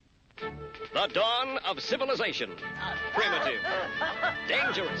The dawn of civilization. Primitive.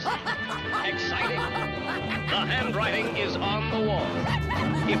 Dangerous. Exciting. The handwriting is on the wall.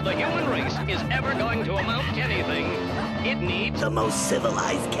 If the human race is ever going to amount to anything, it needs the most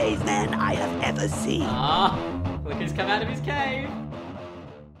civilized caveman I have ever seen. Look who's come out of his cave.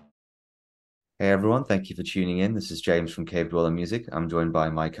 Hey everyone, thank you for tuning in. This is James from Cave Dweller Music. I'm joined by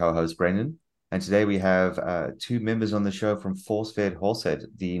my co-host Brendan. And today we have two members on the show from Forcefed, Horsehead,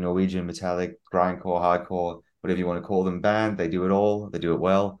 the Norwegian metallic, grindcore, hardcore, whatever you want to call them band. They do it all. They do it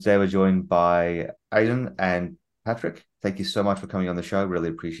well. Today we're joined by Audun and Patrick. Thank you so much for coming on the show. Really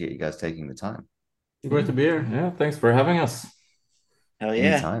appreciate you guys taking the time. Great to be here. Yeah, thanks for having us. Hell yeah.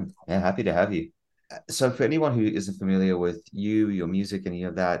 Anytime. Yeah, happy to have you. So for anyone who isn't familiar with you, your music, any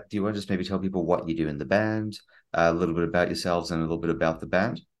of that, do you want to just maybe tell people what you do in the band, a little bit about yourselves and a little bit about the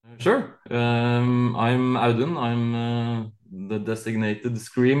band? Sure. I'm Audun. I'm the designated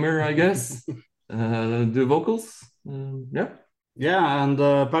screamer, I guess. Do vocals. Yeah. Yeah, and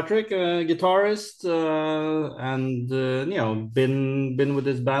Patrick, guitarist, and been with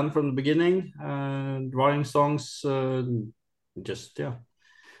this band from the beginning, writing songs, the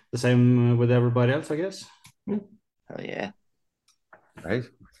same with everybody else, I guess. Hell yeah. Right.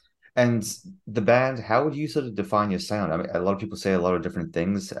 And the band, how would you sort of define your sound? I mean, a lot of people say a lot of different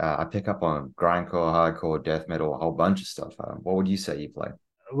things. I pick up on grindcore, hardcore, death metal, a whole bunch of stuff. What would you say you play?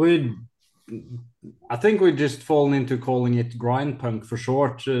 I think we just fallen into calling it grind punk for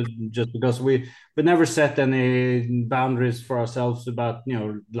short, just because we never set any boundaries for ourselves about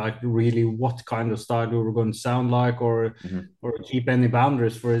like really what kind of style we were going to sound like, or keep any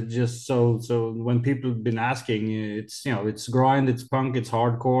boundaries for it. Just so when people have been asking, it's grind, it's punk, it's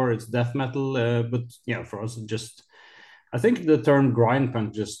hardcore, it's death metal, but for us I think the term grind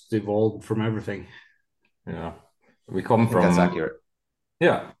punk just evolved from everything. Yeah, we come from that's accurate.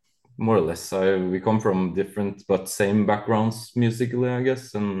 Yeah. More or less. We come from different but same backgrounds musically, I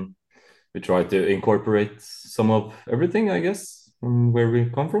guess, and we try to incorporate some of everything, I guess, from where we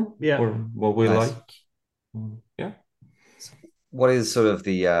come from, or what we like. Yeah. What is sort of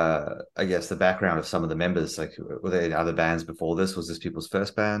the, I guess, the background of some of the members? Like, were they in other bands before this? Was this people's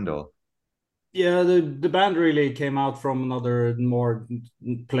first band, or? Yeah, the band really came out from another more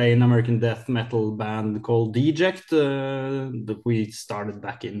plain American death metal band called Deject that we started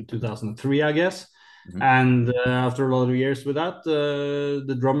back in 2003, I guess. And after a lot of years with that,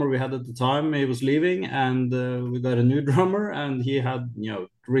 the drummer we had at the time, he was leaving, and we got a new drummer, and he had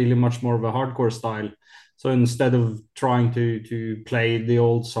really much more of a hardcore style. So instead of trying to play the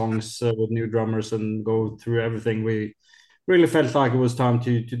old songs with new drummers and go through everything, we really felt like it was time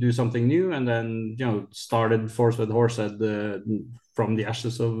to do something new, and then started Forcefed Horsehead from the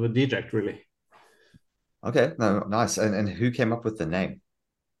ashes of Deject, really. Okay, no, nice. And who came up with the name?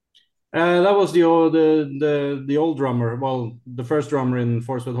 That was the old drummer. Well, the first drummer in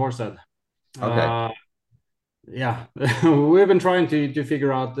Forcefed Horsehead. Okay. Yeah, we've been trying to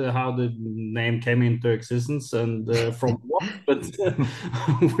figure out how the name came into existence and from what, but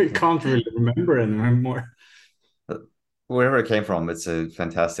we can't really remember anymore. Wherever it came from, it's a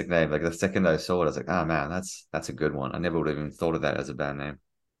fantastic name. Like the second I saw it, I was like, oh man, that's a good one. I never would have even thought of that as a band name.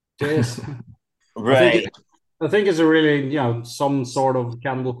 Yes. Right. I think it's a really, some sort of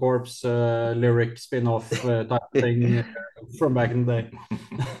Cannibal Corpse lyric spin-off type of thing from back in the day.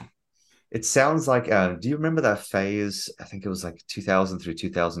 It sounds like, do you remember that phase? I think it was like 2000 through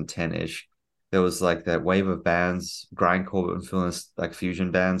 2010-ish. There was like that wave of bands, grindcore influenced, like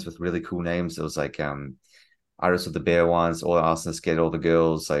fusion bands with really cool names. It was like Iris with the Bear ones, All Arsenal Scared All the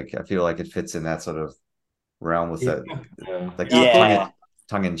Girls. Like, I feel like it fits in that sort of realm with that, like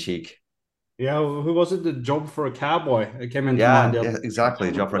tongue in cheek. Yeah, who was it? The Job for a Cowboy. It came into mind. Yeah,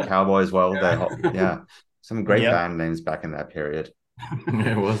 exactly. Job for a Cowboy as well. Some great band names back in that period.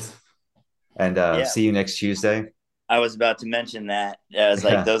 It was. And see you next Tuesday. I was about to mention that. I was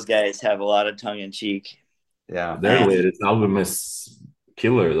like, those guys have a lot of tongue in cheek. Yeah, their latest album is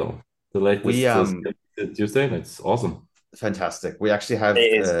killer, though. The latest Tuesday, that's awesome. Fantastic. We actually have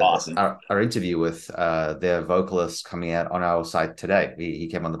awesome. our interview with their vocalist coming out on our site today. He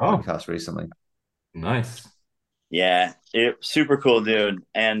came on the podcast recently. Nice. Yeah, super cool dude.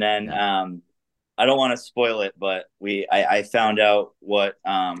 And then I don't want to spoil it, but I found out what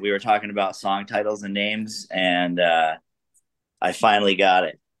we were talking about, song titles and names, and I finally got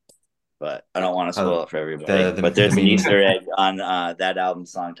it. But I don't want to spoil it for everybody. But there's an Easter egg on that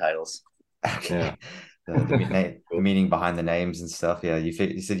album's song titles. Okay. Yeah. The meaning behind the names and stuff. Yeah, you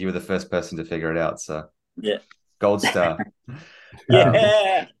said you were the first person to figure it out. So yeah, gold star.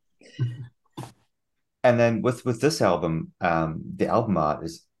 Yeah. And then with this album, the album art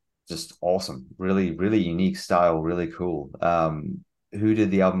is just awesome. Really, really unique style. Really cool. Who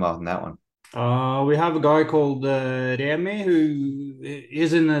did the album art on that one? We have a guy called Remy who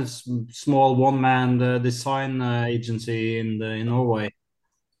is in a small one-man design agency in Norway.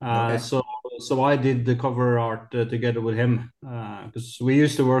 Okay. So I did the cover art together with him because we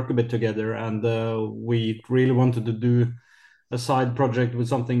used to work a bit together, and we really wanted to do a side project with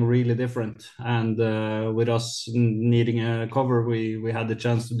something really different. And with us needing a cover, we had the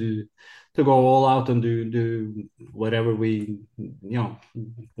chance to go all out and do whatever we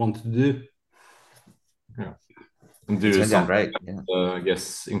wanted to do. Yeah. And do It turned out something great. that, Yeah. I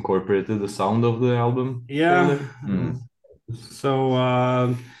guess incorporated the sound of the album. Yeah. fairly.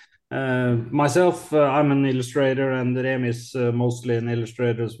 So myself, I'm an illustrator, and Rem is mostly an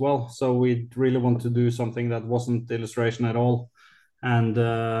illustrator as well. So we really want to do something that wasn't illustration at all, and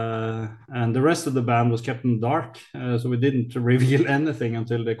the rest of the band was kept in the dark. So we didn't reveal anything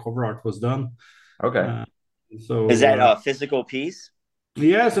until the cover art was done. Okay. So Is that a physical piece?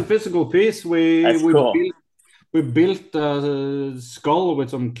 Yeah, it's a physical piece. That's cool. We built a skull with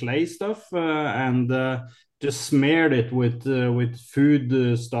some clay stuff and just smeared it with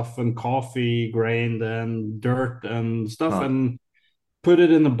food stuff and coffee grain and dirt and stuff, and put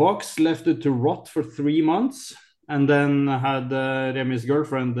it in a box, left it to rot for 3 months, and then had Remy's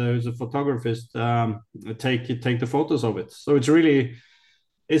girlfriend, who's a photographist, take the photos of it. So it's really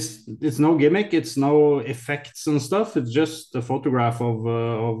it's no gimmick, it's no effects and stuff. It's just a photograph of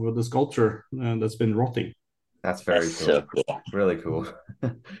the sculpture that's been rotting. That's very cool. So cool. Really cool.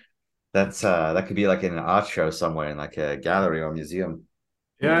 That's that could be like in an art show somewhere in like a gallery or museum.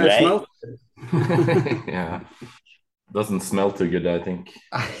 Yeah, Right? it smells. Yeah. Doesn't smell too good, I think.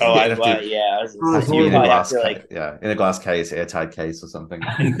 Oh, I was Oh, in a glass like in a glass case, airtight case or something.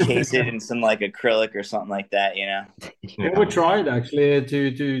 encase it in some like acrylic or something like that, you know. Yeah, we tried actually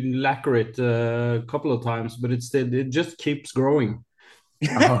to lacquer it a couple of times, but it just keeps growing.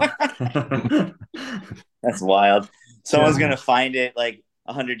 That's wild. Someone's gonna find it like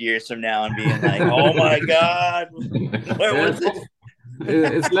 100 years from now and being like, "Oh my god, where was it?"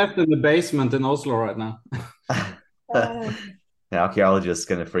 It's left in the basement in Oslo right now. The archaeologist's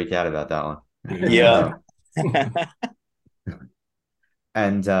gonna freak out about that one. Yeah.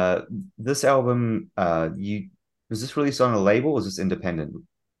 And this album, was this released on a label or was this independent?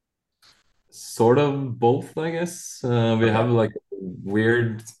 Sort of both, I guess. We have like a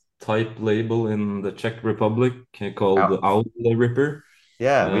weird type label in the Czech Republic called Owl Ripper.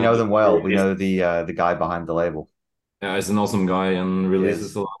 Yeah, we know them well. We know the guy behind the label. Yeah, he's an awesome guy and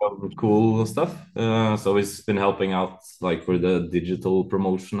releases a lot of cool stuff. So he's been helping out like for the digital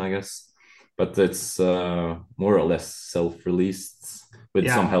promotion, I guess. But it's more or less self-released with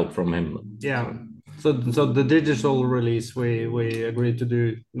some help from him. Yeah. So the digital release we agreed to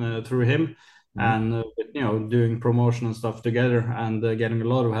do through him, and doing promotion and stuff together, and getting a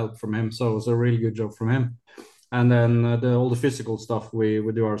lot of help from him. So it was a really good job from him. And then all the physical stuff we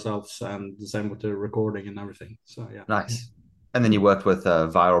do ourselves, and the same with the recording and everything. So yeah, nice. And then you worked with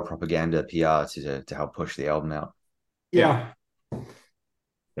viral propaganda PR to help push the album out. Yeah.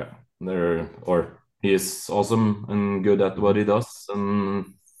 He is awesome and good at what he does, and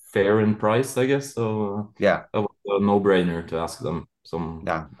fair in price, I guess. So yeah, that was a no-brainer to ask them.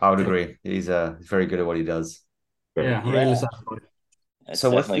 Yeah, I would agree. He's very good at what he does. Really satisfying.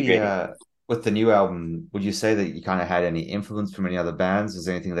 So with the new album, would you say that you kind of had any influence from any other bands? Is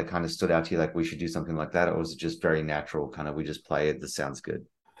there anything that kind of stood out to you, like we should do something like that, or was it just very natural? Kind of, we just play it. This sounds good.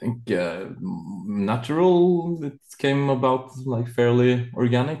 I think natural. It came about like fairly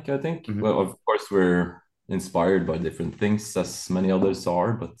organic. I think. Well, of course, we're inspired by different things, as many others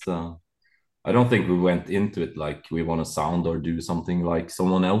are, but I don't think we went into it like we want to sound or do something like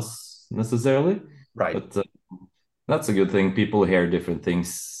someone else necessarily. Right. But that's a good thing. People hear different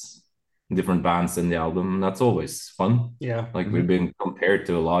things, different bands in the album. That's always fun. Yeah. Like we've been compared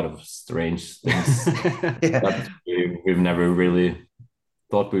to a lot of strange things that we've never really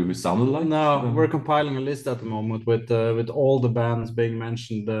thought we sounded like. No, we're compiling a list at the moment with all the bands being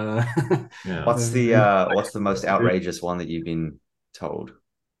mentioned. What's the most outrageous one that you've been told?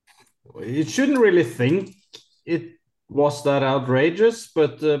 You shouldn't really think it was that outrageous,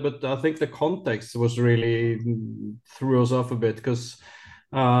 but I think the context was really threw us off a bit, because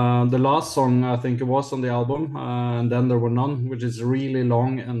the last song, I think it was on the album, and then there were none, which is really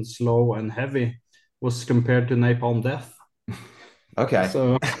long and slow and heavy, was compared to Napalm Death. Okay.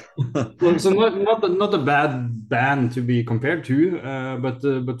 So not a bad band to be compared to,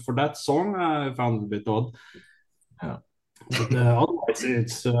 but for that song, I found it a bit odd. Yeah. But otherwise,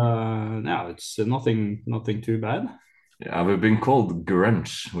 it's nothing too bad. Yeah, we've been called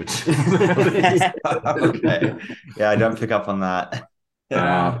grunge, which Okay. Yeah, I don't pick up on that.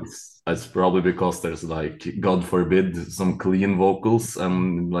 it's probably because there's like, God forbid, some clean vocals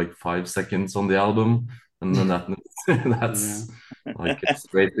and like 5 seconds on the album, and then that's like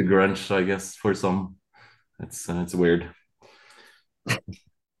straight to grunge, I guess, for some. It's weird.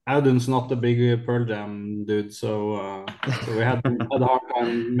 Audun's not a big Pearl Jam dude, so we had a hard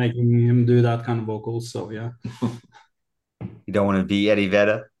time making him do that kind of vocals. So yeah. You don't want to be Eddie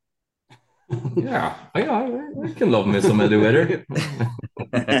Vedder. Yeah, I can love me some Eddie Vedder.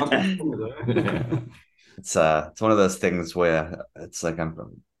 It's one of those things where it's like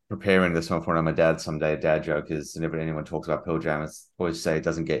I'm preparing this one for one of my dad someday. A dad joke is whenever anyone talks about Pearl Jam, it's always say it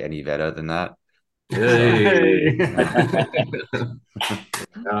doesn't get any better than that. Hey.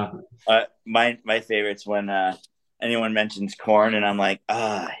 My favorite's when anyone mentions corn, and I'm like,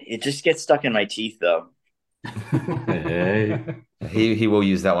 it just gets stuck in my teeth though. Hey. He will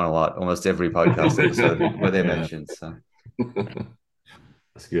use that one a lot, almost every podcast episode where they mentioned. So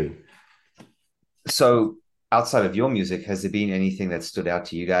that's good. So outside of your music, has there been anything that stood out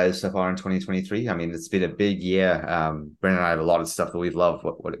to you guys so far in 2023? I mean, it's been a big year. Brennan and I have a lot of stuff that we love.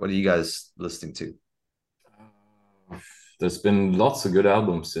 What are you guys listening to? There's been lots of good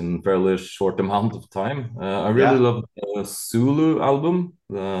albums in fairly short amount of time. I really love the Zulu album,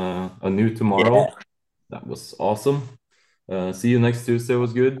 A New Tomorrow. Yeah. That was awesome. See You Next Tuesday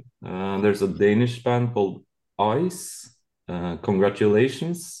was good. There's a Danish band called Ice.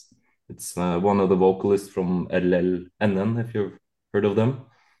 Congratulations. It's one of the vocalists from LLNN, if you've heard of them.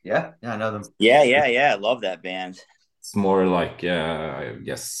 Yeah, I know them. Yeah. I love that band. It's more like, I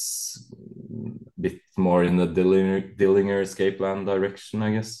guess, a bit more in the Dillinger Escape Plan direction,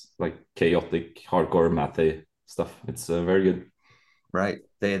 I guess. Like chaotic, hardcore, mathy stuff. It's very good. Right.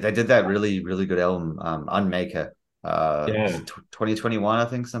 They did that really, really good album, Unmaker. 2021, I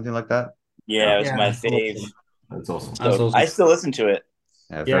think, something like that. Yeah, it was my fave. That's awesome. So I still listen to it.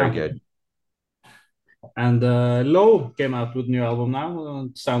 Yeah, very good. And Low came out with a new album now.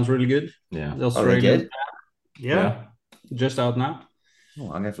 Sounds really good. Yeah. Oh, they did? Yeah. Just out now. Oh,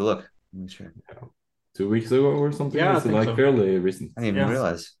 I'm gonna have to look. Let me check. 2 weeks ago or something. Yeah, it's like fairly recent. I didn't even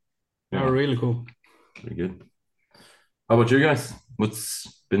realize. Yeah, really cool. Very good. How about you guys?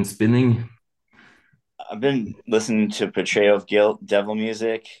 What's been spinning? I've been listening to Portrayal of Guilt, Devil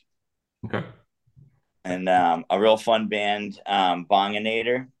Music. Okay. And a real fun band,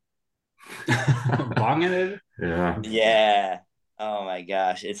 Bonginator. Bonginator? Yeah. Yeah. Oh my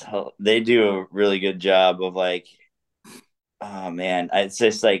gosh, they do a really good job of like, oh man, it's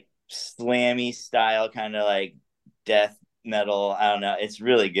just like slammy style, kind of like death metal. I don't know, it's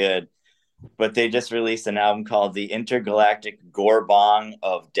really good. But they just released an album called The Intergalactic Gore Bong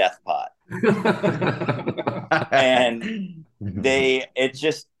of Death Pot. And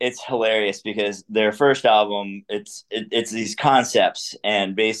it's hilarious because their first album, it's these concepts,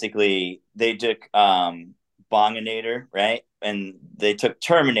 and basically they took Bonginator, right? And they took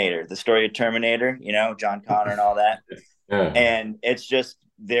Terminator, the story of Terminator, John Connor and all that. Yeah. And it's just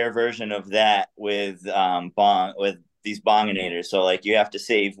their version of that with with these Bonginators. So like you have to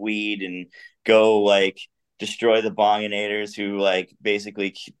save weed and go like destroy the Bonginators who like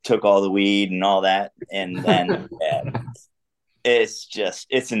basically took all the weed and all that. And then it's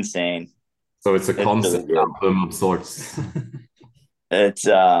insane. So it's a concept album of sorts. It's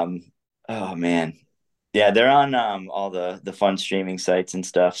oh man. Yeah, they're on all the fun streaming sites and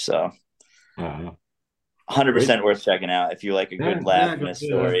stuff. So 100% worth checking out if you like a good laugh and a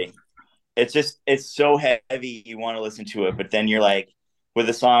story. It's so heavy you want to listen to it, but then you're like with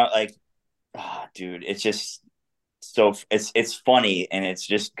a song like, oh, dude, it's just so it's funny and it's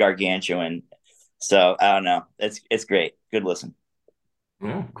just gargantuan. So I don't know, it's great. Good listen.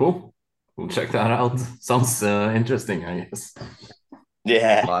 Yeah, cool. We'll check that out. Sounds interesting, I guess.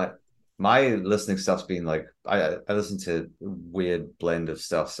 Yeah. My listening stuff's been like I listen to a weird blend of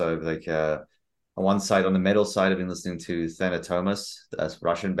stuff. So like on one side, on the metal side, I've been listening to Thanatomas, a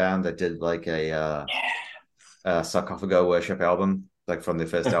Russian band that did like a Sarcophago worship album, like from their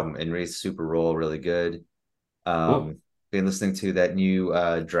first album, Inri, super raw, really good. Cool. Been listening to that new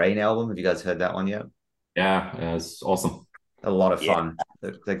Drain album. Have you guys heard that one yet? Yeah, it's awesome. A lot of fun.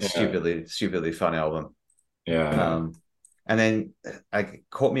 Like stupidly fun album. Yeah. And then it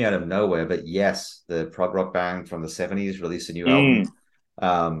caught me out of nowhere, but yes, the prog rock band from the 70s released a new album.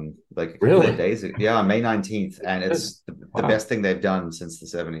 Like a couple of days ago. Yeah, on May 19th. And it's the best thing they've done since the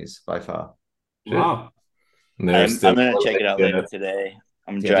 70s by far. Wow. I'm gonna check it out later today.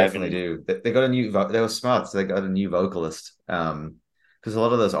 I'm driving. Definitely do. They got a new they were smart, so they got a new vocalist. because a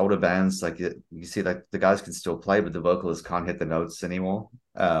lot of those older bands, like you see, like the guys can still play, but the vocalists can't hit the notes anymore.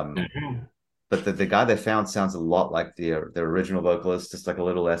 But the guy they found sounds a lot like the original vocalist, just like a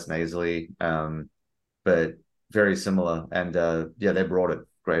little less nasally, but very similar. And yeah, they brought it.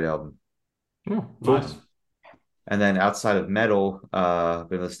 Great album. Oh, nice. And then outside of metal, I've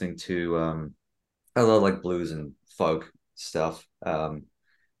been listening to a lot of like blues and folk stuff.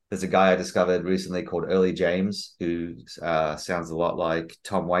 There's a guy I discovered recently called Early James who sounds a lot like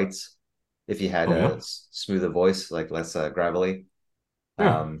Tom Waits if he had a smoother voice, like less gravelly.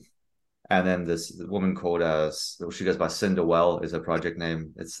 Yeah. And then this woman called she goes by Cinderwell is her project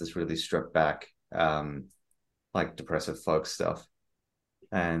name. It's this really stripped back, like depressive folk stuff.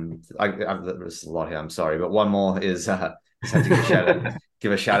 And there's a lot here. I'm sorry, but one more is have to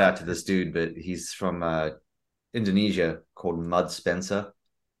give a shout out to this dude, but he's from Indonesia called Mud Spencer.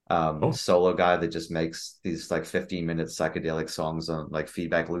 Solo guy that just makes these like 15-minute psychedelic songs on like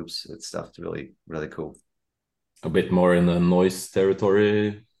feedback loops. It's stuff. It's really, really cool. A bit more in the noise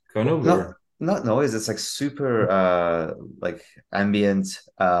territory, kind of. Not noise. It's like super like ambient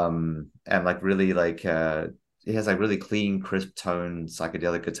and like really like he has like really clean, crisp tone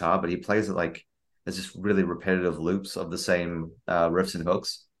psychedelic guitar, but he plays it like it's just really repetitive loops of the same riffs and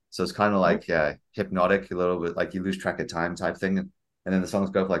hooks. So it's kind of like hypnotic, a little bit like you lose track of time type thing. And then the songs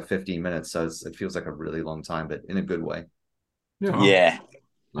go for like 15 minutes. So it feels like a really long time, but in a good way. Yeah.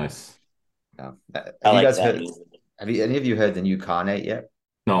 Nice. Yeah. I like that. Have any of you heard the new Carnate yet?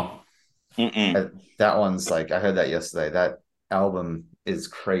 No. That one's like, I heard that yesterday. That album is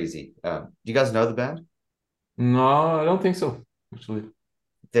crazy. Do you guys know the band? No, I don't think so, actually.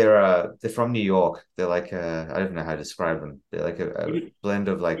 They're from New York. They're like I don't know how to describe them. They're like a blend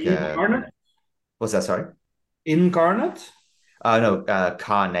of like Incarnate? What's that? Sorry? Incarnate? No,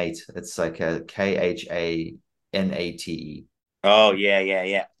 Carnate. It's like a Khanate. Oh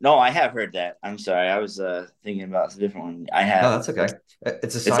yeah. No, I have heard that. I'm sorry, I was thinking about a different one. I have. No, that's okay.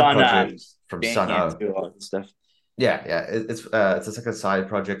 It's a side project from Sun O. All that stuff. Yeah. It's like a side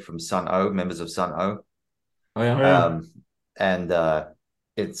project from Sun O, members of Sun O. Oh yeah. And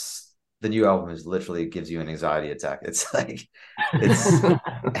it's the new album is literally gives you an anxiety attack. It's like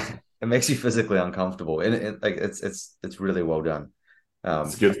it makes you physically uncomfortable, and like it's really well done.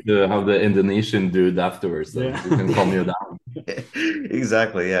 It's good to have the Indonesian dude afterwards that you can calm you down.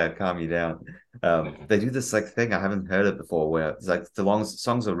 Exactly, yeah, calm you down. They do this like thing I haven't heard it before, where it's like the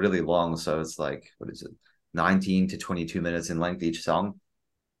songs are really long, so it's like what is it, 19 to 22 minutes in length each song,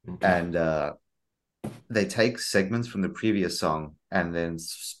 and they take segments from the previous song and then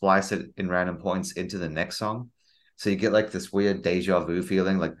splice it in random points into the next song. So you get like this weird deja vu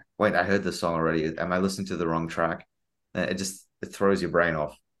feeling, like, wait, I heard this song already. Am I listening to the wrong track? And it throws your brain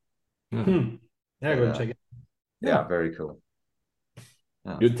off. Yeah, go check it. Yeah, very cool.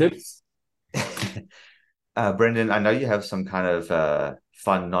 Good tips. Brendan, I know you have some kind of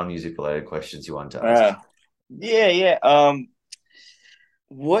fun non-music related questions you want to ask. Yeah.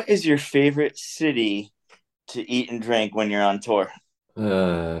 What is your favorite city to eat and drink when you're on tour?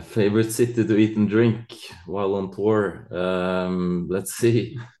 Favorite city to eat and drink while on tour? Let's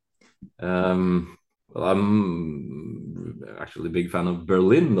see. Well, I'm actually a big fan of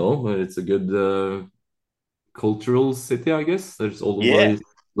Berlin, though. It's a good cultural city, I guess. There's always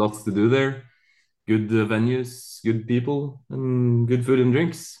lots to do there. Good venues, good people, and good food and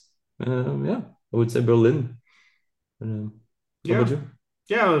drinks. I would say Berlin. How about you?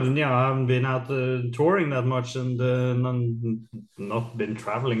 Yeah, I haven't been out touring that much and not been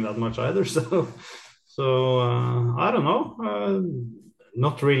traveling that much either. So I don't know.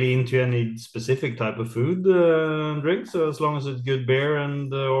 Not really into any specific type of food and drink. So as long as it's good beer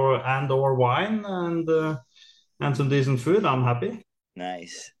and or wine and some decent food, I'm happy.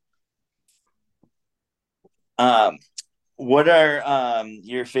 Nice. What are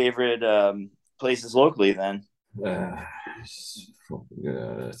your favorite places locally then? Let's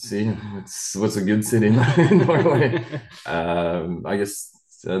see. What's a good city in Norway? I guess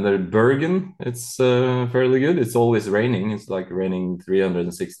Bergen. It's fairly good. It's always raining. It's like raining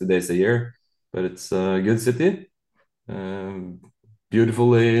 360 days a year, but it's a good city.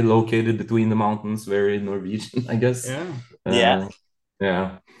 Beautifully located between the mountains, very Norwegian, I guess. Yeah.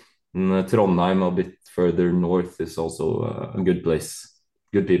 And Trondheim, a bit further north, is also a good place.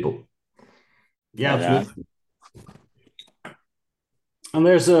 Good people. Yeah, absolutely. And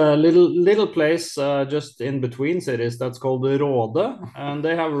there's a little place just in between cities that's called Råde, and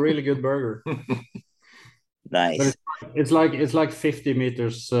they have a really good burger. Nice. But it's like 50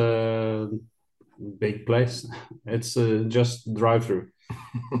 meters big place. It's just drive through.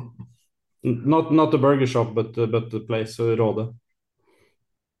 Not the burger shop, but the place Råde.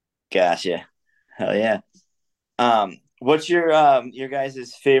 Gotcha. Hell yeah. What's your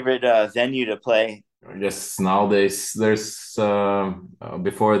guys' favorite venue to play? I guess nowadays there's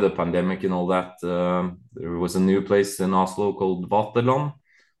before the pandemic and all that, there was a new place in Oslo called Vaterland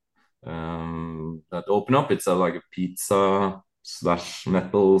that opened up. It's like a pizza slash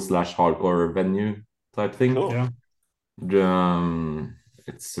metal slash hardcore venue type thing. Cool. Yeah.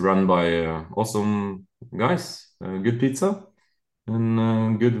 It's run by awesome guys, good pizza,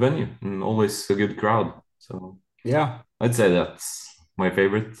 and good venue, and always a good crowd. So Yeah. I'd say that's my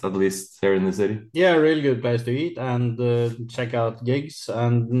favorite, at least here in the city. Yeah, really good place to eat and check out gigs.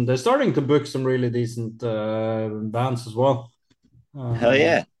 And they're starting to book some really decent bands as well. Hell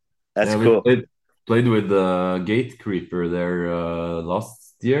yeah. That's Yeah, we cool. played with Gate Creeper there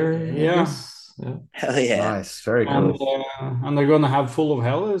last year, I Yeah. guess. Yeah. Hell yeah. Nice, very And, cool. and they're going to have Full of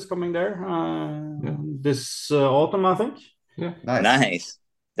Hell is coming there this autumn, I think. Yeah. Nice.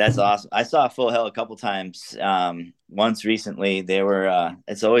 That's awesome. I saw Full Hell a couple times. Once recently, they were.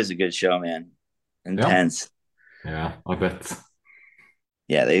 It's always a good show, man. Intense. Yeah, I bet.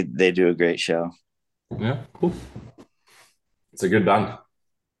 Yeah, they do a great show. Yeah, cool. It's a good band.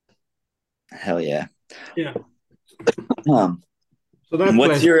 Hell yeah. Yeah. So that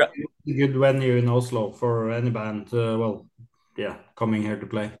what's place your is a good venue in Oslo for any band. Coming here to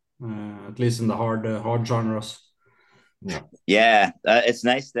play. At least in the hard genres. Yeah, it's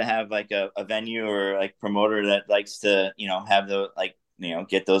nice to have like a venue or like promoter that likes to have the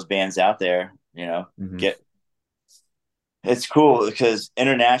get those bands out there. It's cool because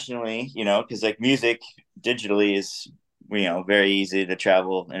internationally, because like music digitally is very easy to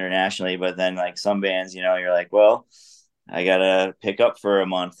travel internationally, but then like some bands, you're like, well, I gotta pick up for a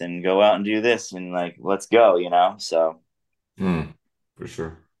month and go out and do this and like let's go, so for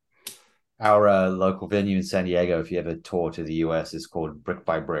sure. Our local venue in San Diego, if you ever tour to the US, is called Brick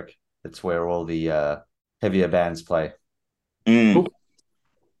by Brick. It's where all the heavier bands play. Cool.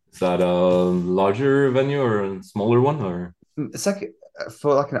 Is that a larger venue or a smaller one, or? It's like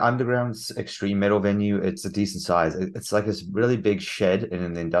for like an underground extreme metal venue, it's a decent size. It's like this really big shed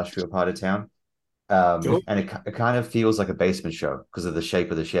in the industrial part of town. And it kind of feels like a basement show because of the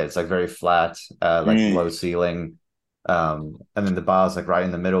shape of the shed. It's like very flat, low ceiling. And then the bar's like right in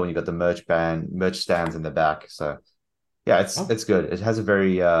the middle, and you got the merch stands in the back. So yeah, it's good. It has a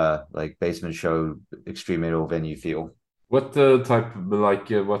very like basement show extreme metal venue feel. What type, like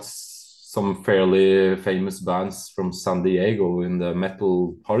what's some fairly famous bands from San Diego in the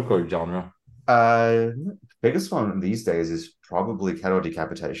metal hardcore genre? Biggest one these days is probably Cattle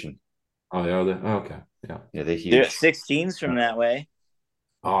Decapitation. Oh yeah, okay, yeah, they're huge. They're 16s from that way.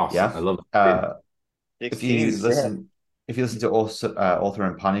 Oh yeah, I love it. If you listen to also Author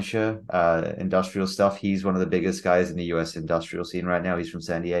and Punisher, industrial stuff, he's one of the biggest guys in the US industrial scene right now. He's from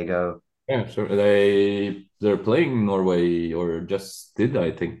San Diego. Yeah, sure. They're playing Norway, or just did,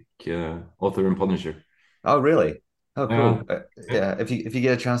 I think, Author and Punisher. Oh really? Oh cool. Yeah, if you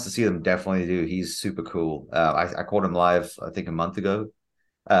get a chance to see them, definitely do. He's super cool. I caught him live I think a month ago.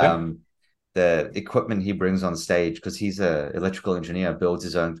 The equipment he brings on stage, because he's a electrical engineer, builds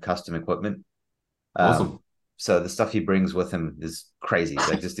his own custom equipment. Awesome. So the stuff he brings with him is crazy.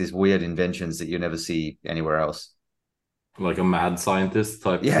 Like just these weird inventions that you never see anywhere else. Like a mad scientist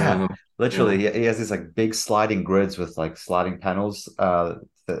type. Yeah, literally. Yeah. He has these like big sliding grids with like sliding panels that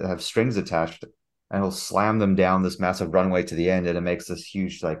have strings attached, and he'll slam them down this massive runway to the end, and it makes this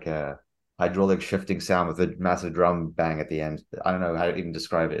huge like hydraulic shifting sound with a massive drum bang at the end. I don't know how to even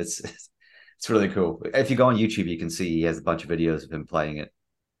describe it. It's really cool. If you go on YouTube, you can see he has a bunch of videos of him playing it.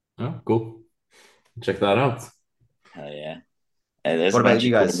 Oh, cool. Check that out. Hell yeah. What about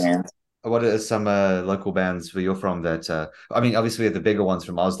you guys? What are some local bands where you're from that, I mean, obviously we have the bigger ones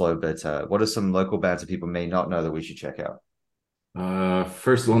from Oslo, but what are some local bands that people may not know that we should check out?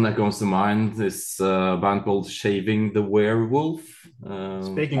 First one that comes to mind is a band called Shaving the Werewolf.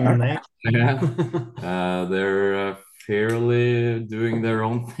 Speaking of that, yeah, they're fairly doing their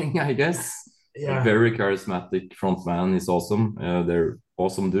own thing, I guess. Yeah. Very charismatic frontman is awesome. They're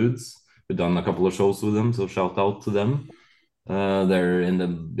awesome dudes. We've done a couple of shows with them, so shout out to them. They're in a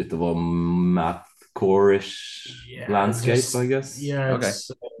bit of a mathcore-ish landscape, I guess. Yeah,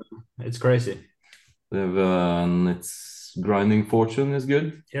 it's crazy. It's Grinding Fortune is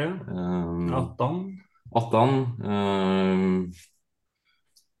good. Yeah. Audun.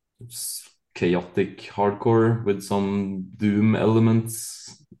 It's chaotic hardcore with some doom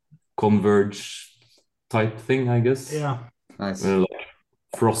elements, converge type thing, I guess. Yeah. Nice. Like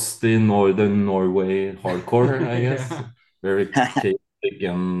frosty northern Norway hardcore, I guess. Yeah. Very chaotic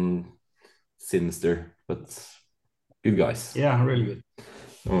and sinister, but good guys. Yeah, really good.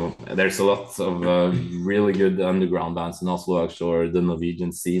 There's a lot of really good underground bands in Oslo, actually, or the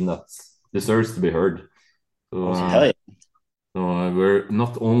Norwegian scene that deserves to be heard. So, Awesome. Hell yeah. so we're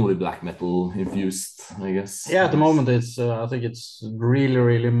not only black metal infused, I guess. Yeah, at the moment it's I think it's really,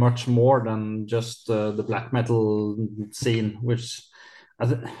 really much more than just the black metal scene, which I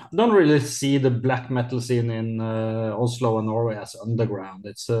don't really see the black metal scene in Oslo and Norway as underground.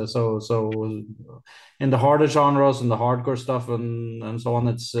 It's so in the harder genres and the hardcore stuff and so on.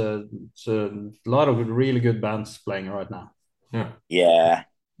 It's a lot of really good bands playing right now. Yeah. Yeah.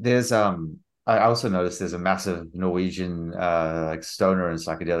 There's I also noticed there's a massive Norwegian like stoner and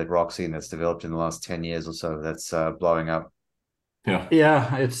psychedelic rock scene that's developed in the last 10 years or so that's blowing up. Yeah.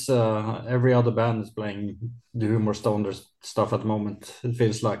 Yeah, it's every other band is playing doom or stoner stuff at the moment. It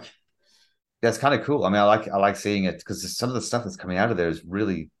feels like. That's kind of cool. I mean, I like seeing it because some of the stuff that's coming out of there is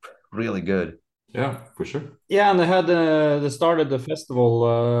really, really good. Yeah, for sure. Yeah, and they started the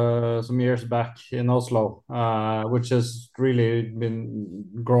festival some years back in Oslo, which has really been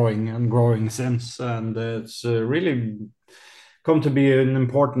growing and growing since, and it's really come to be an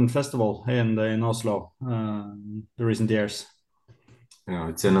important festival in Oslo the recent years. Yeah,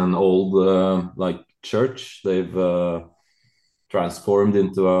 it's in an old like church. They've transformed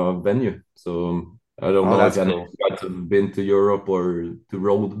into a venue. So I don't Oh, know if that's any of cool. you guys have been to Europe or to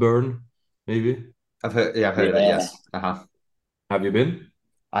Roadburn, maybe. I've heard of it. Yeah. Yes. Uh-huh. Have you been?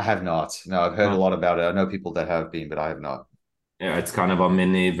 I have not. No, I've heard a No. lot about it. I know people that have been, but I have not. Yeah, it's kind of a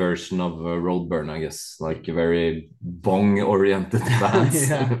mini version of Roadburn, I guess, like a very bong-oriented bands.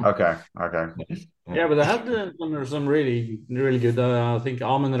 Yeah. Okay. Okay. Yeah, but they had some really, really good. I think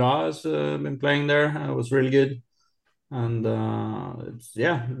Amen Ra has been playing there. It was really good, and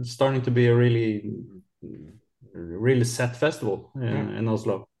it's starting to be a really, really set festival in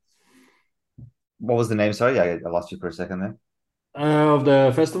Oslo. What was the name? Sorry, I lost you for a second there. Of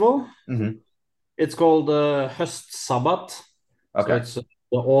the festival. Hmm. It's called Høstsabbat, so Okay. it's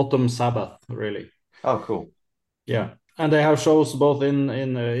the autumn Sabbath, really. Oh, cool. Yeah, and they have shows both in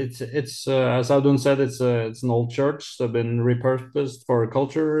it's as Audun said, it's an old church. They've been repurposed for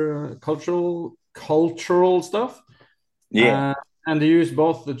cultural stuff, Yeah. and they use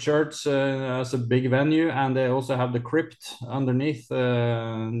both the church as a big venue, and they also have the crypt underneath,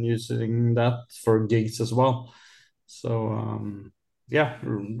 using that for gigs as well. So yeah,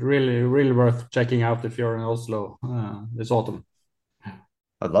 really, really worth checking out if you're in Oslo this autumn.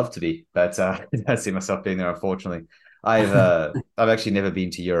 I'd love to be, but I don't see myself being there, unfortunately. I've actually never been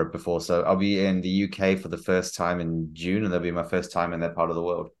to Europe before, so I'll be in the UK for the first time in June, and that'll be my first time in that part of the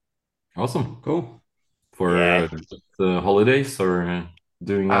world. Awesome. Cool. For Yeah. the holidays or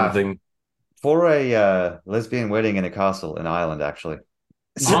doing Uh, anything. for a lesbian wedding in a castle in Ireland, actually.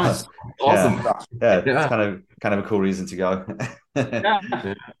 So, Nice. Awesome. yeah, it's Yeah. kind of a cool reason to go. Yeah.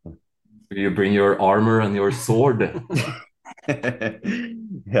 Yeah. You bring your armor and your sword.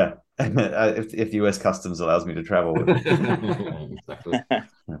 Yeah, if US Customs allows me to travel, Exactly.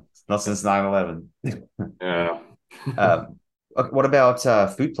 not since 9/11. Yeah. What about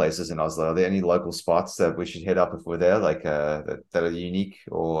food places in Oslo? Are there any local spots that we should hit up if we're there, like that are unique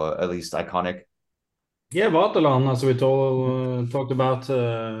or at least iconic? Yeah, Vaterland, as we talked about,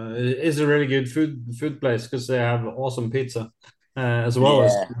 is a really good food place because they have awesome pizza, as well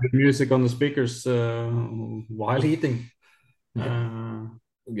as Yeah. good music on the speakers while eating.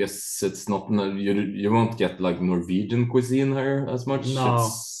 I guess it's not you won't get like Norwegian cuisine here as much. No.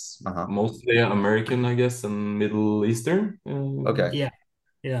 It's Uh-huh. mostly American, I guess, and Middle Eastern. Okay.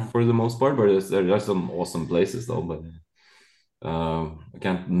 Yeah. For the most part, but there's some awesome places though. But I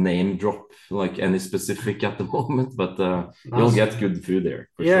can't name drop like any specific at the moment. But you'll get good food there.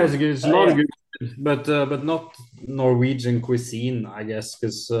 For Yeah, sure. it's a lot of good food, but not Norwegian cuisine, I guess,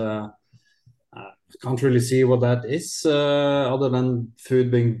 because I can't really see what that is, other than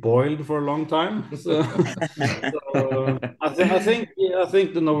food being boiled for a long time. So, I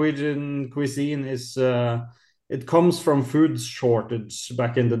think the Norwegian cuisine is it comes from food shortage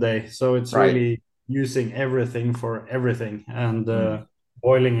back in the day, so it's Right. really using everything for everything and Mm.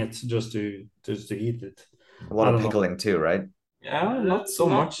 boiling it just to eat it. A lot I of don't know. pickling too, right? Yeah, not so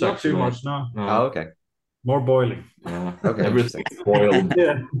much Not actually. too much, no. No. Oh, okay. More boiling. Yeah. Okay, Everything is boiled.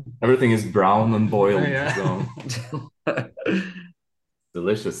 Yeah. Everything is brown and boiled. Yeah. So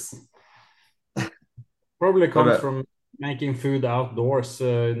delicious. Probably comes about- from making food outdoors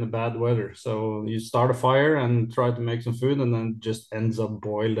in the bad weather. So you start a fire and try to make some food, and then it just ends up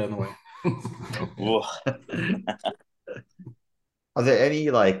boiled anyway. Whoa. Are there any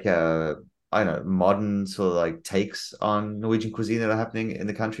like I don't know, modern sort of like takes on Norwegian cuisine that are happening in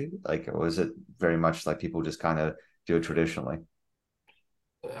the country? Like, or is it very much like people just kind of do it traditionally?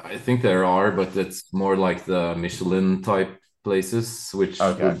 I think there are, but it's more like the Michelin type places, which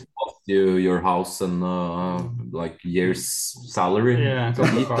Okay. would cost you your house and like year's salary Yeah, a to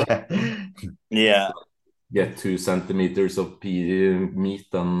couple of eat. cars. Yeah. Get 2 centimeters of meat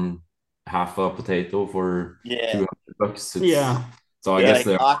and half a potato for Yeah. $200. Yeah. So I Yeah, guess like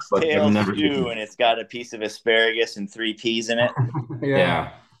they are, but I've oxtail never stew, eaten. and it's got a piece of asparagus and 3 peas in it.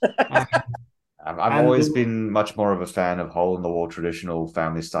 Yeah. Yeah, Uh, I've and always been much more of a fan of hole in the wall traditional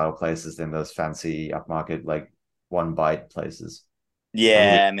family style places than those fancy upmarket like one bite places.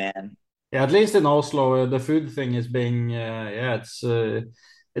 Yeah, man. yeah, at least in Oslo, the food thing is being yeah,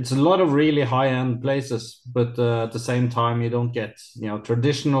 it's a lot of really high-end places, but at the same time, you don't get,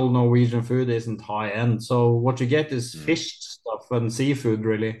 traditional Norwegian food isn't high-end. So what you get is Mm. fish stuff and seafood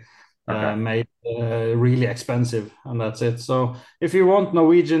really Okay. made really expensive, and that's it. So if you want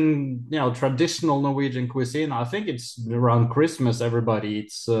Norwegian, traditional Norwegian cuisine, I think it's around Christmas everybody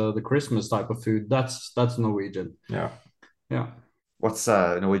eats the Christmas type of food. That's Norwegian. yeah. Yeah. What's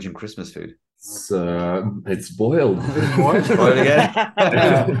Norwegian Christmas food? It's boiled. It's boiled. Boiled again?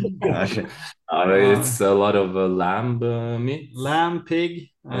 It's a lot of lamb meat. Lamb, pig,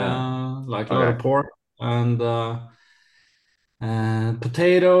 Yeah. like a lot of Okay. pork and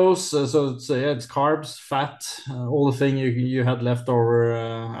potatoes. So yeah, it's carbs, fat, all the thing you had left over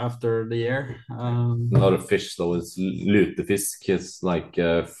after the year. A lot of fish though. It's lutefisk. It's like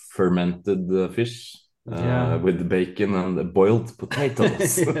fermented fish Yeah. with the bacon and the boiled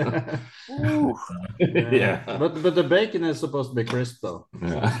potatoes. Yeah. Ooh. Yeah. But the bacon is supposed to be crisp though.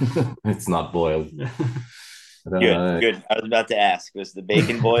 Yeah. It's not boiled. Good. I was about to ask, was the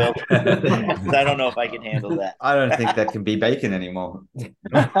bacon boiled? 'Cause I don't know if I can handle that. I don't think that can be bacon anymore.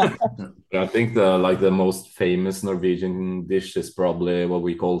 I think the most famous Norwegian dish is probably what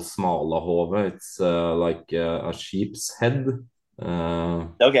we call smalahove. It's like a sheep's head.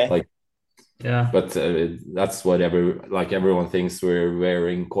 Okay. Like, Yeah. but that's what everyone thinks we're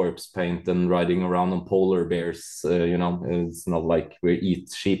wearing corpse paint and riding around on polar bears. It's not like we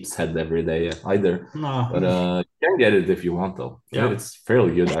eat sheep's head every day either. No. But you can get it if you want though. Yeah. It's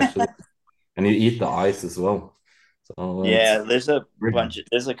fairly good actually, and you eat the ice as well. So Yeah, there's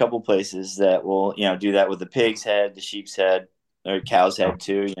a couple places that will, do that with the pig's head, the sheep's head, or cow's head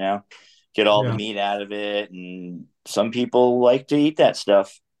too, get all the Yeah. meat out of it. And some people like to eat that stuff.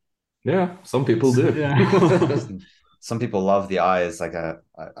 Yeah, some people do. Yeah. Some people love the eyes. Like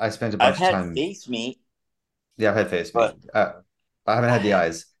I spent a I've bunch of had time. face meat, Yeah, I've had face meat. but I haven't had the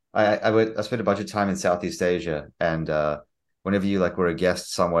eyes. I spent a bunch of time in Southeast Asia, and whenever you like were a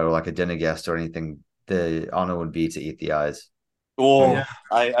guest somewhere or like a dinner guest or anything, the honor would be to eat the eyes. well, Yeah.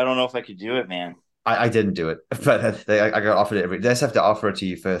 I don't know if I could do it, man. I didn't do it, but I got offered it they just have to offer it to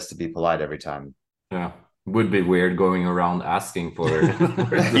you first to be polite every time. Yeah, would be weird going around asking for it.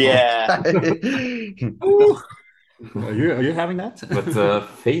 Yeah. Are you having that? But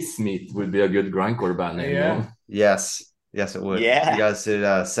face meat would be a good grindcore band name. Yeah. Yes, yes, it would. Yeah. You guys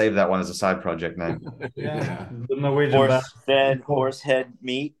should save that one as a side project name. Yeah. The Norwegian band. Force-fed horsehead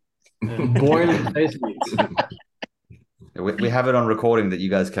meat. Boiled face meat. We have it on recording that you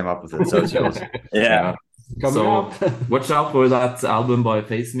guys came up with it, so it's yours. Yeah. Coming So up. watch out for that album by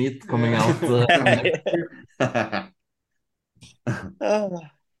Face Meat coming out. Oh,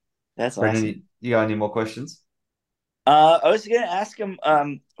 that's Brendan, awesome. you got any more questions? I was gonna ask him,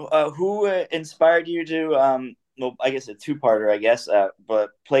 who inspired you to, well, I guess a two-parter, I guess, but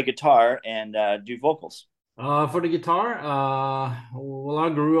play guitar and do vocals. For the guitar, well, I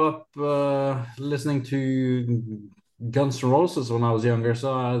grew up listening to Guns N' Roses when I was younger,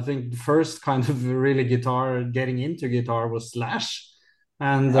 so I think the first kind of really getting into guitar was Slash,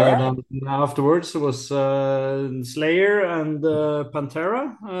 and All right. then afterwards was Slayer and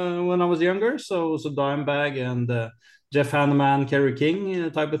Pantera when I was younger, so Dimebag and Jeff Hanneman, Kerry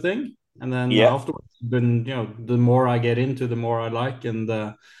King type of thing, and then Yeah. afterwards, been the more I get into, the more I like, and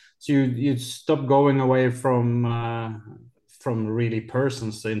so you stop going away from really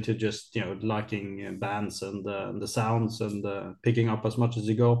persons into just liking bands and the sounds and picking up as much as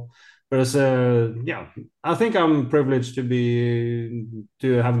you go. But as yeah, I think I'm privileged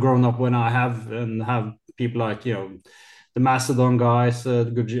to have grown up when I have and have people like the Mastodon guys,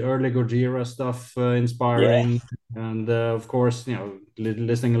 early Gojira stuff inspiring, and of course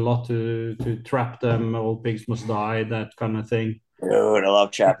listening a lot to Trap Them, All Pigs Must Die, that kind of thing. Dude, I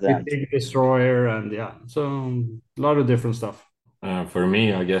love Trap Them. Big Destroyer, and yeah, so a lot of different stuff. For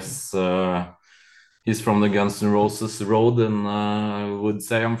me, I guess he's from the Guns N' Roses road, and I would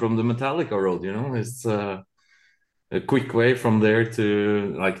say I'm from the Metallica road. It's a quick way from there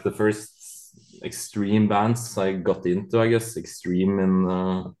to like the first extreme bands I got into, I guess. Extreme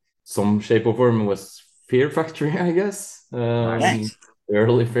in some shape or form was Fear Factory, I guess. Nice.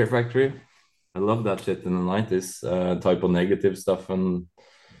 Early Fear Factory. I love that shit in the 90s, Type of Negative stuff, and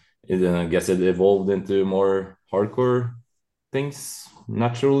I guess it evolved into more hardcore things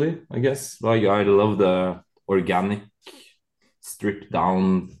naturally, I guess. Like I love the organic, stripped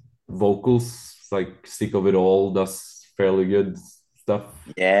down vocals, like Sick of It All does fairly good stuff.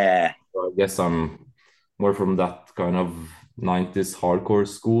 Yeah. So I guess I'm more from that kind of 90s hardcore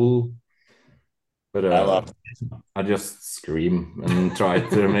school. But I love I just scream and try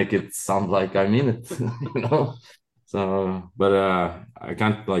to make it sound like I mean it, you know. So, but I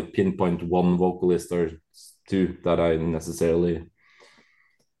can't like pinpoint one vocalist or two that I necessarily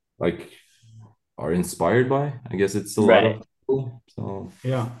like are inspired by. I guess it's a lot right. of people. So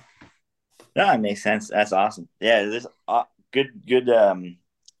Yeah. No, that makes sense. That's awesome. Yeah, there's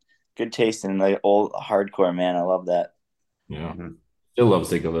good taste in the old hardcore, man. I love that. yeah, Mhm. still love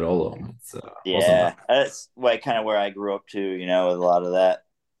Sick of It All though. It's awesome. Yeah, that's like kind of where I grew up too. You know, with a lot of that.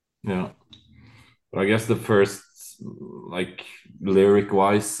 Yeah, but I guess the first like lyric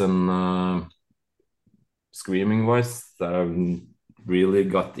wise and screaming wise that I really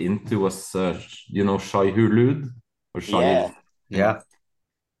got into was Shai Hulud or Shai. Yeah, Yeah.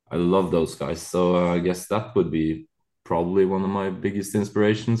 I love those guys. So I guess that would be probably one of my biggest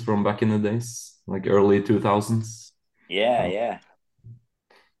inspirations from back in the days, like early 2000s. yeah, So, yeah.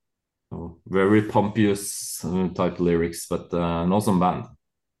 so very pompous type lyrics, but an awesome band.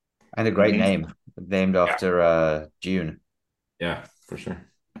 And a great Mhm. name, named after June. Yeah, for sure.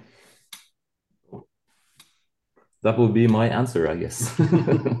 That would be my answer, I guess.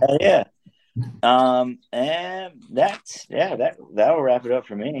 Yeah. And that'll wrap it up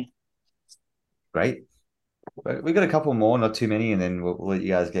for me. Great. But we got a couple more, not too many, and then we'll let you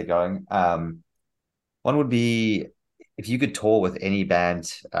guys get going. One would be if you could tour with any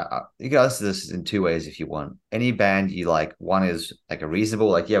band. You can answer this in two ways if you want. Any band you like. One is like a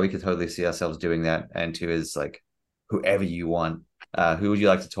reasonable, like yeah, we could totally see ourselves doing that, and two is like whoever you want. Who would you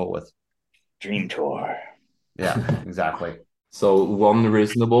like to tour with? Dream tour. Yeah, exactly. So one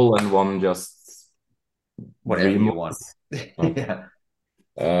reasonable and one just Whatever dream. you want. Yeah.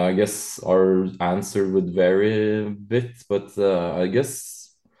 I guess our answer would vary a bit, but I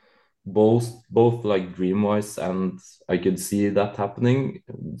guess both like dream-wise and I could see that happening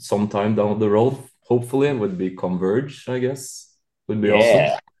sometime down the road. Hopefully, would be Converge. I guess would be awesome.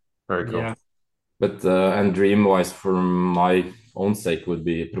 Yeah. Very cool. Yeah. But and dream-wise, for my own sake, would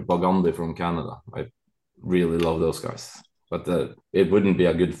be Propaganda from Canada. I really love those guys, but it wouldn't be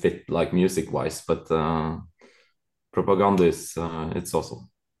a good fit like music-wise. But Propaganda is it's awesome.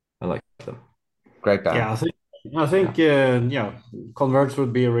 I like them. Great band. Yeah, I think yeah, Converge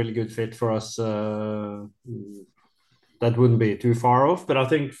would be a really good fit for us. That wouldn't be too far off. But I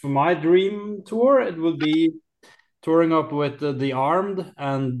think for my dream tour, it would be touring up with the Armed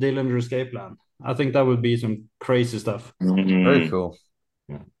and Dillinger Escape Plan. I think that would be some crazy stuff. Very cool.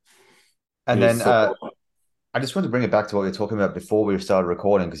 Yeah. And You then saw- I just want to bring it back to what we were talking about before we started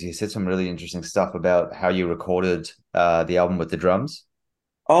recording, because you said some really interesting stuff about how you recorded the album with the drums.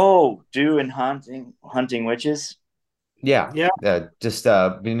 Oh, doing hunting witches. Yeah. Yeah. Just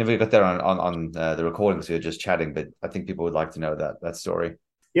we never got there on the recording because we were just chatting, but I think people would like to know that story.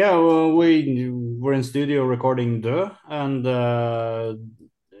 Yeah, well, we were in studio recording Dø, and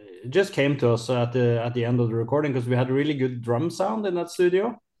it just came to us at the end of the recording because we had a really good drum sound in that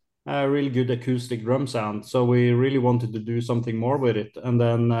studio, a really good acoustic drum sound. So we really wanted to do something more with it. And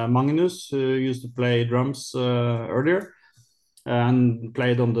then Magnus, who used to play drums earlier and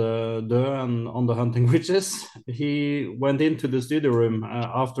played on the Dø and on the Hunting Witches, he went into the studio room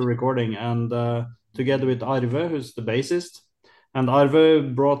after recording and together with Arve, who's the bassist. And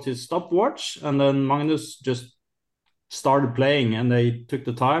Arve brought his stopwatch, and then Magnus just started playing, and they took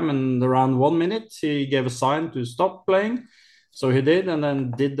the time, and around 1 minute, he gave a sign to stop playing. So he did, and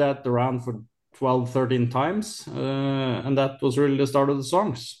then did that around for 12, 13 times. And that was really the start of the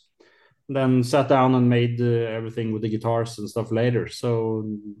songs. Then sat down and made everything with the guitars and stuff later. So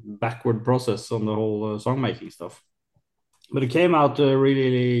backward process on the whole song making stuff. But it came out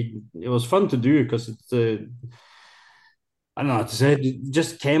really, it was fun to do because it's... I don't know how to say it. It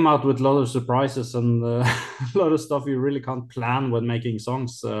just came out with a lot of surprises and a lot of stuff you really can't plan when making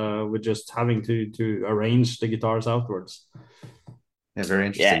songs with just having to arrange the guitars outwards. Yeah, very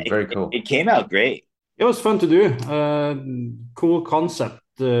interesting. Very cool. It came out great. It was fun to do. Cool concept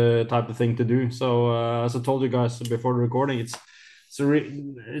type of thing to do. So as I told you guys before the recording,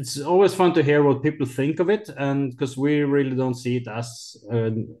 it's always fun to hear what people think of it, and because we really don't see it as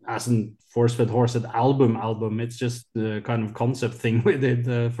an Forcefed Horsehead album. It's just the kind of concept thing we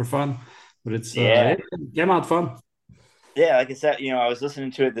did for fun, but it came out fun. Yeah, like I said, I was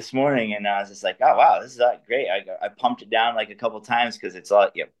listening to it this morning and I was just like, oh wow, this is great. I pumped it down like a couple times because it's all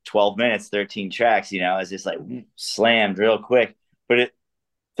 12 minutes, 13 tracks. It's just like slammed real quick, but it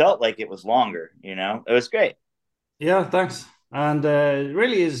felt like it was longer. It was great. Yeah, thanks. And it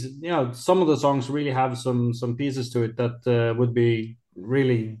really is, some of the songs really have some pieces to it that would be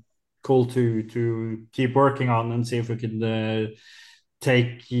really cool to keep working on and see if we could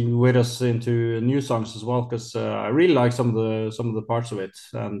take with us into new songs as well. Because I really like some of the parts of it,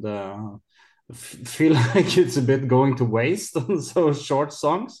 and feel like it's a bit going to waste on so short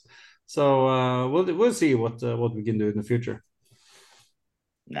songs. So we'll see what we can do in the future.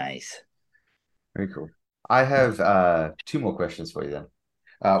 Nice. Very cool. I have 2 more questions for you then.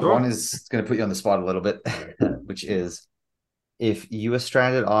 Sure. One is going to put you on the spot a little bit, which is, if you were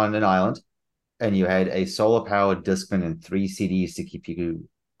stranded on an island and you had a solar-powered Discman and 3 CDs to keep you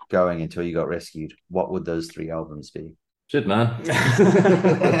going until you got rescued, what would those 3 albums be? Shit, man.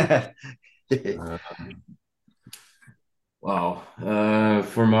 Wow.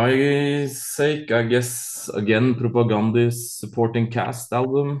 For my sake, I guess, again, Propaganda's Supporting Cast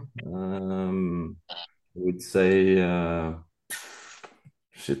album. I would say,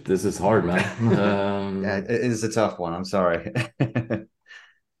 shit, this is hard, man. Yeah, it is a tough one. I'm sorry.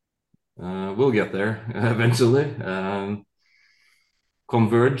 We'll get there eventually.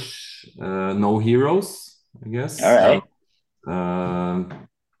 Converge, No Heroes, I guess. All right.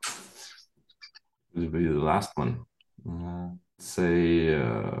 Will be the last one. Say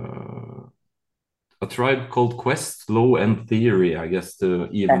A Tribe Called Quest, Low End Theory, I guess, to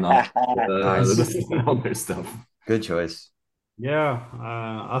even out the other stuff. Good choice. Yeah,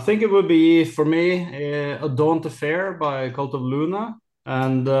 I think it would be for me A Dawn to Fair by Cult of Luna,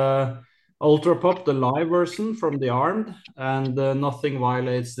 and Ultra Pop, the live version from The Armed, and Nothing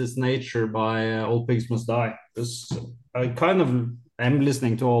Violates This Nature by All Pigs Must Die. Because I kind of am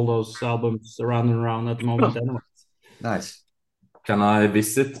listening to all those albums around and around at the moment anyway. Nice. Can I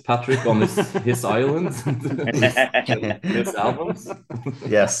visit Patrick on his island? his albums?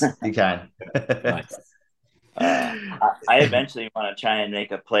 Yes, you can. Nice. I eventually want to try and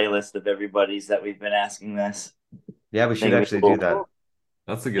make a playlist of everybody's that we've been asking this. Yeah, we should actually do that.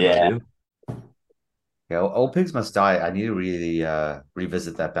 That's a good idea. Yeah, All Pigs Must Die. I need to really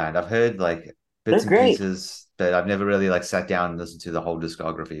revisit that band. I've heard like bits and pieces, but I've never really like sat down and listened to the whole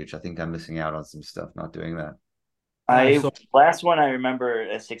discography, which I think I'm missing out on some stuff not doing that. Last one I remember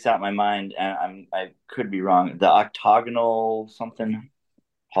that sticks out in my mind, and I could be wrong. The Octagonal something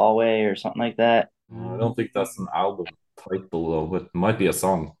Hallway or something like that. I don't think that's an album title though, but it might be a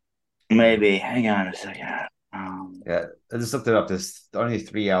song. Maybe. Hang on a second. Yeah, I just looked it up. There's only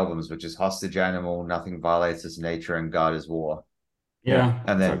 3 albums, which is Hostage Animal, Nothing Violates This Nature, and God is War. Yeah.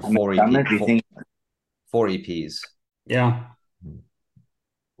 And then 4 EPs. Yeah.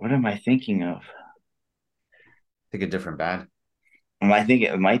 What am I thinking of? I think a different band. I think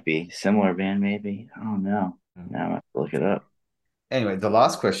it might be similar band, maybe. I don't know. Now I have to look it up. Anyway, the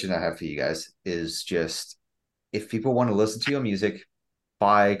last question I have for you guys is just, if people want to listen to your music,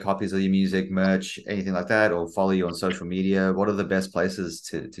 buy copies of your music, merch, anything like that, or follow you on social media, what are the best places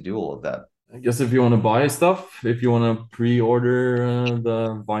to do all of that? I guess if you want to buy stuff, if you want to pre-order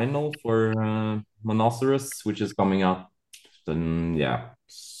the vinyl for Monoceros, which is coming out, then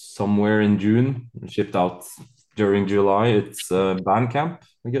somewhere in June, shipped out during July. It's Bandcamp,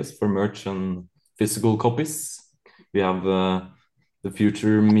 I guess, for merch and physical copies. We have the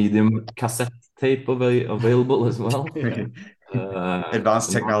future medium cassette tape available as well.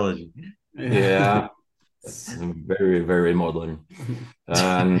 Advanced technology. Yeah, it's very, very modern.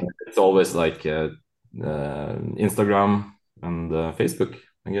 And it's always like Instagram and Facebook,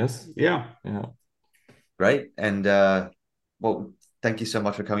 I guess. Yeah. Great. And well, thank you so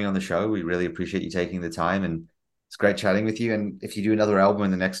much for coming on the show. We really appreciate you taking the time, and it's great chatting with you. And if you do another album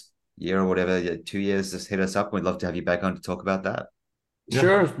in the next year or whatever, 2 years, just hit us up. We'd love to have you back on to talk about that.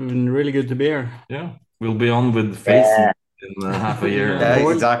 Sure, it's been really good to be here. Yeah, we'll be on with Face in half a year. Yeah,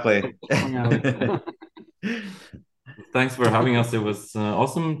 exactly. Thanks for having us. It was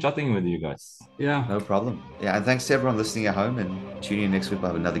awesome chatting with you guys. Yeah, no problem. Yeah, and thanks to everyone listening at home, and tune in next week. We'll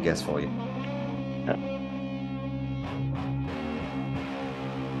have another guest for you. Yeah.